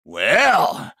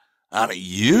Are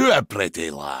you a pretty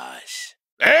lass?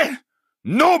 Eh?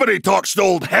 Nobody talks to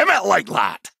old Hemet like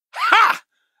that. Ha!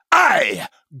 I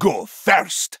go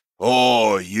first.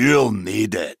 Oh, you'll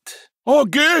need it. Oh,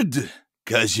 good,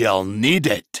 'cause you'll need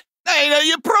it. Hey, now,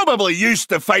 you're probably used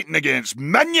to fighting against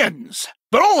minions,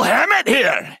 but old Hemet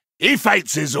here, he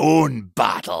fights his own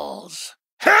battles.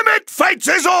 Hemet fights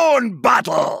his own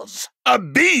battles! A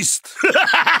beast!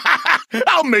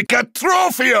 I'll make a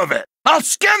trophy of it! I'll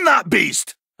skin that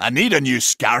beast! I need a new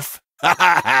scarf.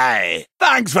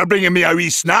 Thanks for bringing me a wee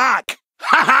snack.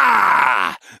 Ha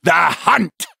ha! The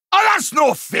hunt! Oh, that's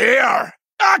no fair!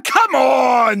 Ah, come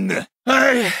on!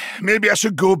 Maybe I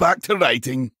should go back to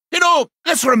writing. You know,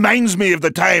 this reminds me of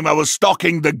the time I was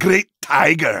stalking the great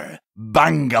tiger,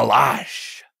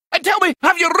 Bangalash. And tell me,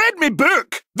 have you read me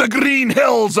book, The Green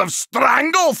Hills of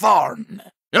Stranglethorn?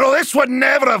 You know, this would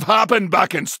never have happened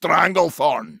back in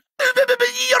Stranglethorn.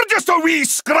 You're just a wee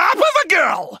scrap of a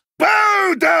girl!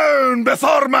 Bow down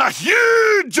before my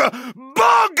huge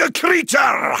bog creature!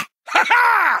 Ha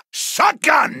ha!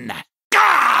 Shotgun!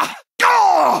 Gah!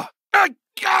 Go!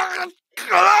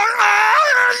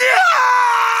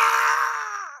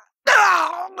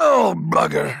 Oh,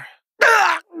 bugger.